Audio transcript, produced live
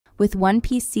With One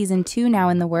Piece Season 2 now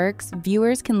in the works,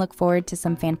 viewers can look forward to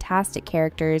some fantastic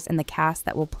characters and the cast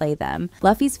that will play them.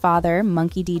 Luffy's father,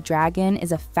 Monkey D. Dragon,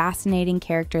 is a fascinating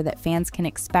character that fans can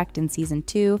expect in Season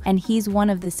 2, and he's one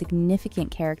of the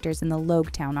significant characters in the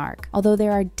Logetown arc. Although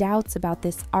there are doubts about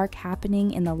this arc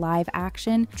happening in the live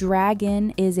action,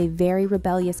 Dragon is a very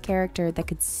rebellious character that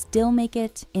could still make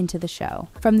it into the show.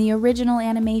 From the original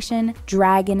animation,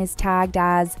 Dragon is tagged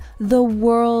as the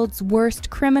world's worst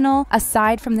criminal.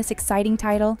 Aside from this exciting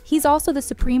title, he's also the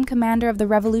supreme commander of the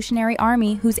Revolutionary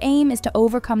Army, whose aim is to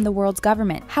overcome the world's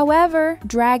government. However,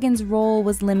 Dragon's role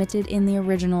was limited in the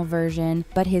original version,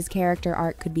 but his character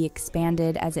arc could be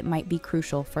expanded as it might be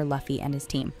crucial for Luffy and his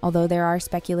team. Although there are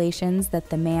speculations that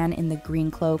the man in the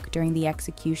green cloak during the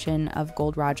execution of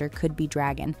Gold Roger could be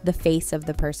Dragon, the face of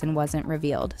the person wasn't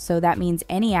revealed, so that means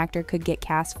any actor could get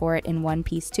cast for it in One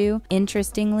Piece 2.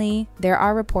 Interestingly, there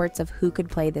are reports of who could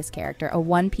play this character. A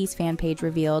One Piece fan page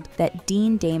revealed that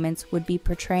Dean Damons would be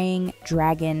portraying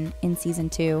Dragon in Season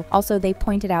 2. Also, they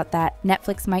pointed out that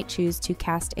Netflix might choose to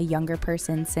cast a younger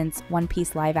person since One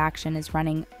Piece live action is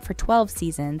running for 12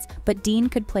 seasons, but Dean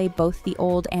could play both the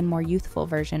old and more youthful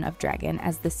version of Dragon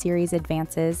as the series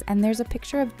advances, and there's a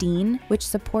picture of Dean which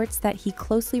supports that he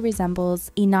closely resembles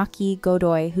Inaki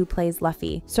Godoy, who plays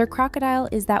Luffy. Sir Crocodile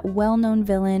is that well-known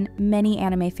villain many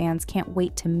anime fans can't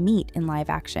wait to meet in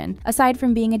live action. Aside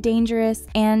from being a dangerous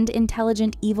and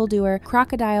intelligent evildoer,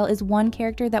 Crocodile is one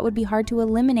character that would be hard to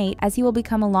eliminate as he will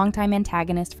become a longtime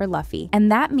antagonist for Luffy,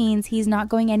 and that means he's not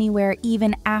going anywhere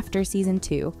even after Season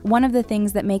 2. One of the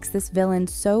things that makes this villain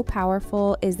so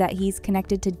powerful is that he's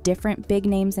connected to different big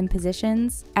names and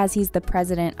positions, as he's the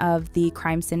president of the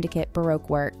crime syndicate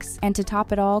Baroque Works. And to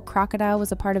top it all, Crocodile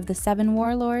was a part of the Seven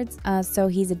Warlords, so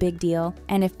he's a big deal.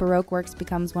 And if Baroque Works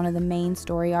becomes one of the main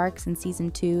story arcs in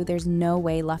Season 2, there's no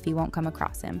way Luffy won't come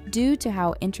across him. Due to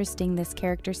how interesting this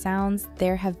character sounds,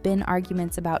 there have been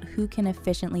arguments about who can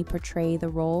efficiently portray the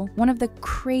role. One of the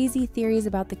crazy theories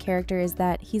about the character is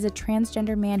that he's a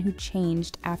transgender man who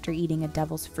changed after eating a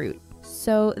devil's fruit.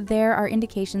 So there are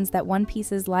indications that One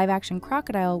Piece's live-action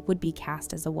Crocodile would be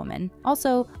cast as a woman.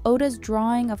 Also, Oda's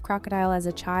drawing of Crocodile as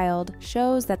a child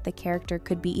shows that the character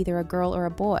could be either a girl or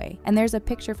a boy, and there's a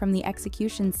picture from the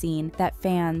execution scene that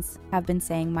fans have been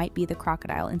saying might be the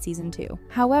Crocodile in Season 2.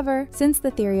 However, since the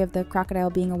theory of the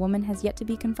Crocodile being a woman has yet to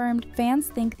be confirmed, fans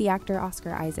think the actor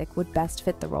Oscar Isaac would best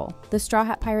fit the role. The Straw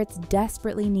Hat Pirates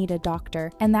desperately need a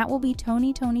doctor, and that will be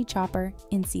Tony Chopper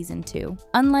in Season 2.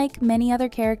 Unlike many other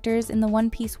characters in the One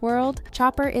Piece world,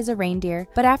 Chopper is a reindeer,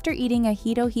 but after eating a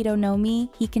Hito no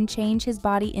Mi, he can change his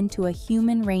body into a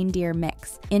human reindeer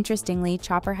mix. Interestingly,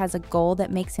 Chopper has a goal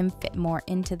that makes him fit more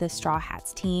into the Straw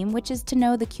Hats team, which is to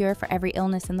know the cure for every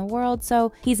illness in the world,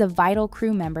 so he's a vital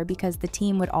crew member because the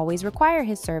team would always require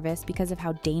his service because of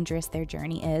how dangerous their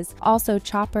journey is. Also,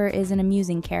 Chopper is an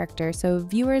amusing character, so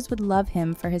viewers would love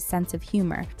him for his sense of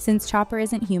humor. Since Chopper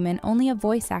isn't human, only a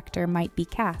voice actor might be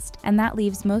cast, and that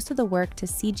leaves most of the work to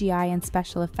CGI and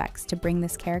special effects to bring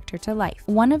this character to life.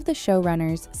 One of the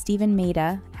showrunners, Stephen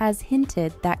Maida, has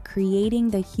hinted that creating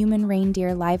the human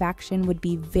reindeer live action would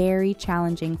be very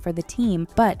challenging for the team,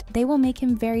 but they will make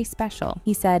him very special.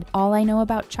 He said, "All I know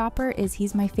about Chopper is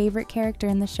he's my favorite character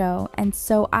in the show, and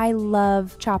so I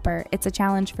love Chopper. It's a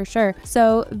challenge for sure."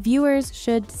 So viewers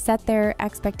should set their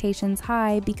expectations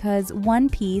high because One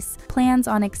Piece plans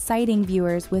on exciting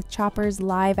viewers with Chopper's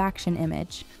live action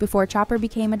image. Before Chopper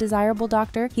became a desirable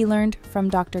doctor, he learned from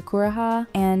Dr. Kureha,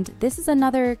 and this is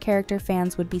another character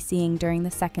fans would be seeing during the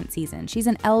second season. She's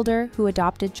an elder who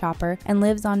adopted Chopper and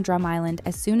lives on Drum Island.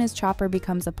 As soon as Chopper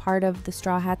becomes a part of the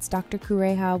Straw Hats, Dr.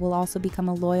 Kureha will also become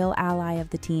a loyal ally of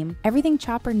the team. Everything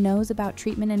Chopper knows about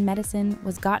treatment and medicine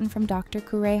was gotten from Dr.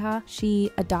 Kureha. She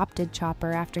adopted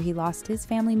Chopper after he lost his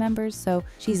family members, so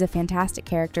she's a fantastic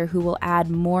character who will add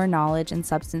more knowledge and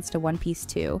substance to One Piece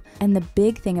 2. And the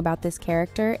big thing about this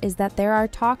character is that there are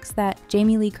talks that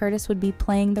Jamie Lee Curtis would be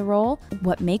playing the role.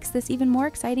 What makes this even more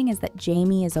exciting is that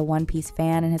Jamie is a One Piece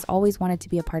fan and has always wanted to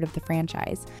be a part of the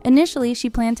franchise. Initially, she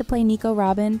planned to play Nico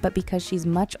Robin, but because she's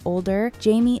much older,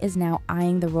 Jamie is now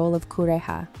eyeing the role of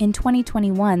Kureha. In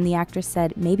 2021, the actress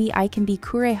said, "Maybe I can be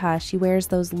Kureha. She wears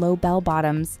those low bell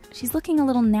bottoms. She's looking a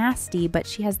little nasty, but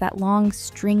she has that long,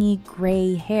 stringy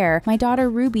gray hair. My daughter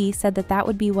Ruby said that that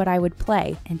would be what I would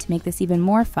play." And to make this even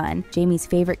more fun, Jamie's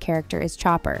favorite character is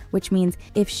Chopper, which means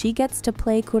if she gets to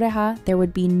play Kureha, there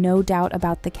would be no doubt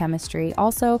about the chemistry.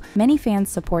 Also, many fans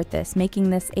support this, making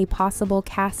this a possible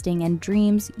casting, and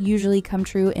dreams usually come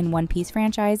true in One Piece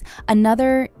franchise.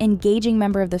 Another engaging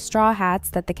member of the Straw Hats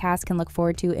that the cast can look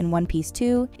forward to in One Piece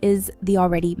 2 is the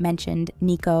already mentioned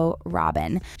Nico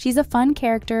Robin. She's a fun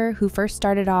character who first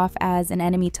started off as an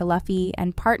enemy to Luffy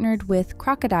and partnered with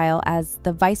Crocodile as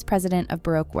the vice president of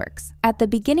Baroque Works. At the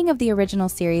beginning of the original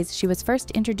series, she was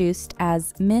first introduced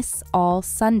as Miss All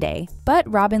Sunday, but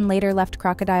Robin later left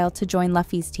Crocodile to join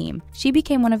Luffy's team. She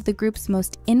became one of the group's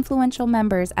most influential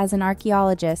members as an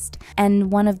archaeologist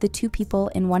and one of the two people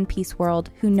in One Piece world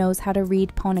who knows how to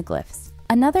read poneglyphs.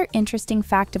 Another interesting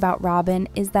fact about Robin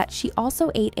is that she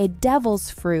also ate a devil's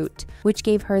fruit, which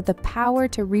gave her the power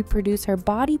to reproduce her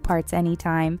body parts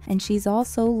anytime, and she's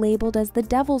also labeled as the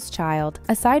Devil's Child.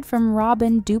 Aside from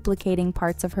Robin duplicating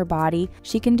parts of her body,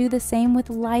 she can do the same with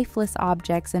lifeless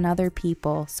objects and other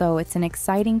people, so it's an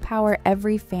exciting power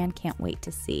every fan can't wait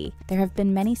to see. There have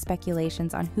been many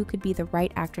speculations on who could be the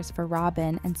right actress for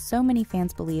Robin, and so many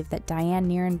fans believe that Diane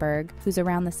Nierenberg, who's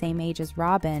around the same age as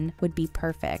Robin, would be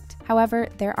perfect. However,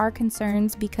 there are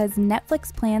concerns because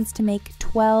Netflix plans to make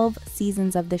 12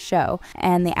 seasons of the show,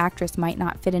 and the actress might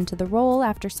not fit into the role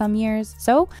after some years,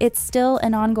 so it's still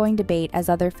an ongoing debate as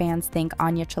other fans think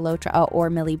Anya Chalotra or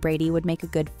Millie Brady would make a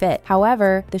good fit.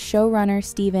 However, the showrunner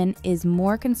Steven is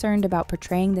more concerned about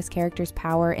portraying this character's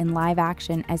power in live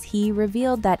action, as he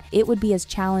revealed that it would be as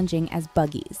challenging as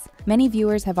Buggy's. Many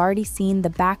viewers have already seen the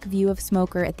back view of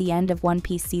Smoker at the end of One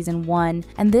Piece Season 1,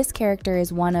 and this character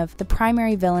is one of the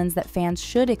primary villains that fans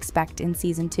should expect in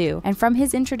Season 2. And from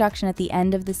his introduction at the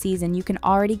end of the season, you can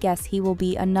already guess he will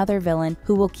be another villain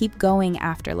who will keep going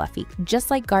after Luffy,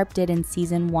 just like Garp did in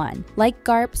Season 1. Like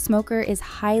Garp, Smoker is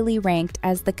highly ranked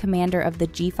as the commander of the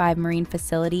G5 Marine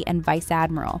Facility and Vice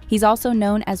Admiral. He's also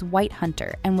known as White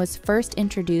Hunter and was first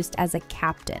introduced as a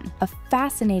captain. A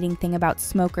fascinating thing about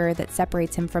Smoker that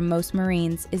separates him from most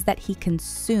Marines is that he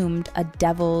consumed a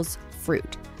devil's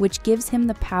fruit, which gives him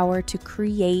the power to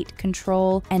create,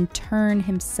 control, and turn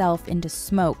himself into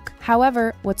smoke.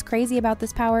 However, what's crazy about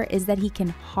this power is that he can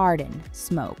harden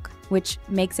smoke, which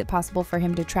makes it possible for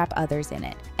him to trap others in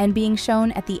it. And being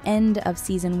shown at the end of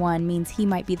Season 1 means he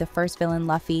might be the first villain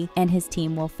Luffy and his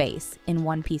team will face in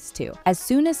One Piece 2. As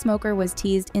soon as Smoker was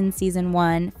teased in Season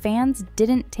 1, fans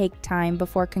didn't take time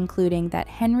before concluding that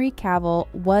Henry Cavill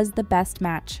was the best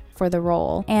match for the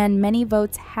role, and many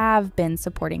votes have been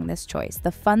supporting this choice.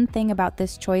 The fun thing about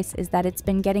this choice is that it's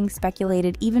been getting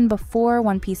speculated even before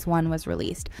One Piece 1 was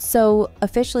released. So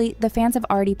officially, the fans have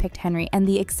already picked Henry, and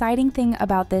the exciting thing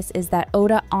about this is that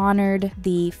Oda honored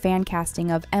the fan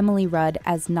casting of Emily Rudd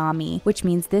as Nami, which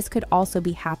means this could also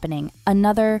be happening.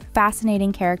 Another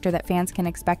fascinating character that fans can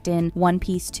expect in One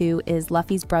Piece 2 is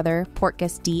Luffy's brother,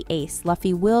 Portgas D. Ace.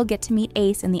 Luffy will get to meet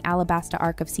Ace in the Alabasta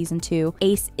arc of Season 2.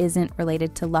 Ace isn't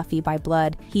related to Luffy by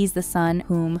blood. He's the son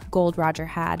whom Gold Roger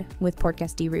had with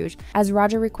Portgas D. Rouge. As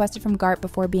Roger requested from Garp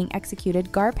before being executed,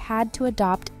 Garp had to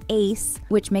adopt Ace,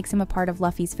 which makes him a part of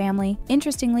Luffy's family.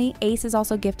 Interestingly, Ace is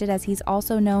also gifted as he's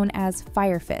also known as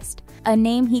Fire Fist, a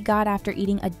name he got after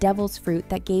eating a devil's fruit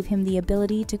that gave him the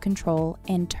ability to control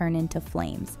and turn into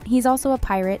flames. He's also a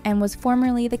pirate and was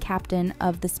formerly the captain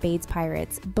of the Spades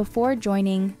Pirates before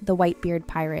joining the Whitebeard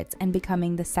Pirates and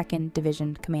becoming the 2nd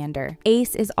Division commander.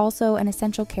 Ace is also an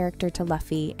essential character to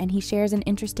Luffy, and he shares an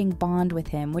interesting bond with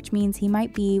him, which means he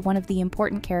might be one of the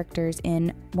important characters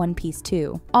in One Piece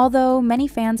 2. Although many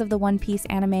fans of the One Piece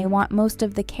anime want most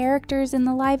of the characters in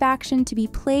the live action to be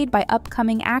played by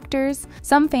upcoming actors,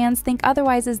 some fans think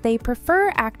otherwise, as they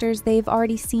prefer actors they've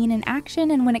already seen in action.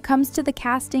 And when it comes to the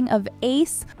casting of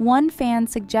Ace, one fan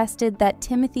suggested that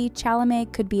Timothée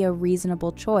Chalamet could be a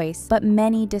reasonable choice, but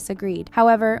many disagreed.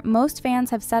 However, most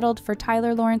fans have settled for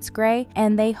Tyler Lawrence Gray,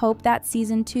 and they hope that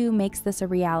Season 2 makes this a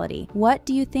reality. What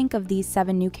do you think of these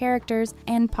 7 new characters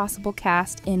and possible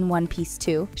cast in One Piece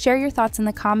 2? Share your thoughts in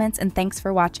the comments, and thanks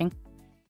for watching.